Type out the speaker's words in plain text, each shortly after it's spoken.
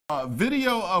A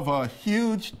video of a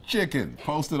huge chicken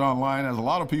posted online has a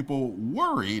lot of people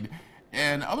worried,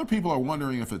 and other people are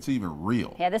wondering if it's even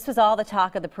real. Yeah, this was all the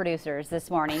talk of the producers this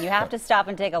morning. You have to stop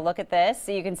and take a look at this.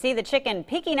 So you can see the chicken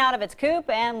peeking out of its coop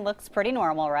and looks pretty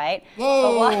normal, right? Whoa!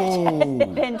 But watch as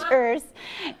it enters.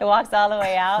 It walks all the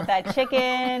way out. That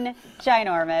chicken,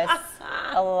 ginormous.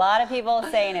 A lot of people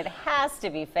saying it has to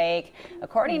be fake.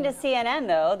 According to CNN,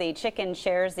 though, the chicken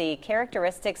shares the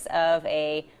characteristics of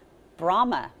a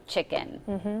Brahma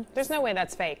chicken. There's no way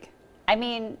that's fake. I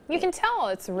mean, You can tell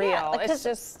it's real. yeah, like, It's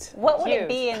just what would huge. it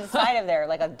be inside of there?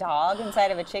 Like a dog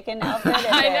inside of a chicken outfit?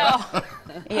 I know.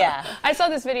 Yeah. I saw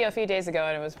this video a few days ago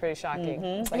and it was pretty shocking.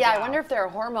 It's like, Yeah, I wow. wonder if there are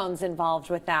hormones involved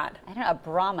with that. I don't know, a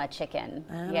Brahma chicken.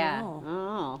 I don't Yeah. know.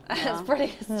 Oh. That's pretty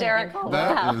hysterical.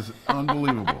 That is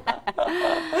unbelievable.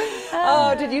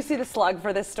 Oh, did you see the slug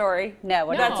for this story? No,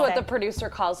 what did That's it what say? the producer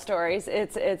calls stories.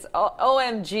 It's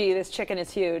OMG, this chicken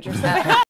is huge or something.